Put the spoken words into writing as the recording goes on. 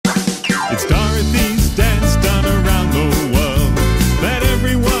It's Dorothy's dance done around the world that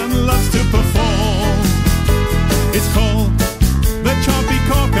everyone loves to perform. It's called the Choppy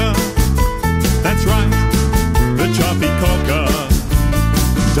Corker. That's right, the Choppy Corker.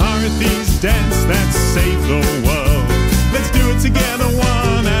 Dorothy's dance that saved the world. Let's do it together,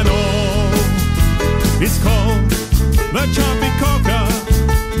 one and all. It's called the Choppy Corker.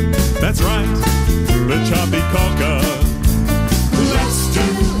 That's right, the Choppy Corker. Let's do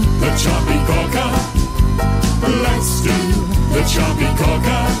the Choppy Corker. Let's do the Choppy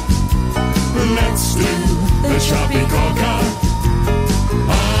Corker. Let's do the Choppy Corker.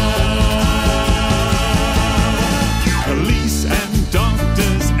 Police and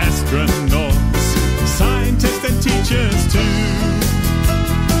doctors, astronauts, scientists and teachers too,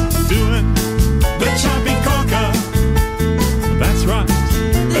 doing the Choppy Corker. That's right,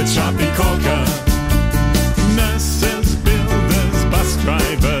 the Choppy Corker. Nurses, builders, bus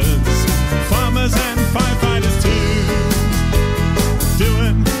drivers, farmers and firefighters too,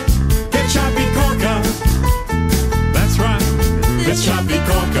 doing the Choppy Corker. That's right, the Choppy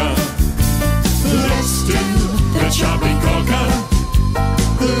Corker. Let's do the Choppy Corker.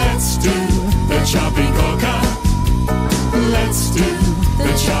 Let's do the Choppy Corker. Let's do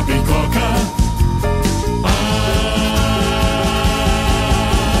the Choppy Corker.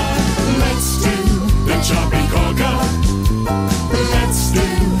 Let's do the Choppy Corker. Let's do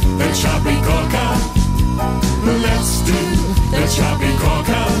the Choppy Corker. Let's do the Choppy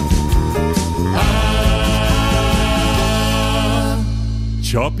Corker.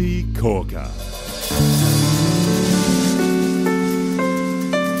 Choppy Corker.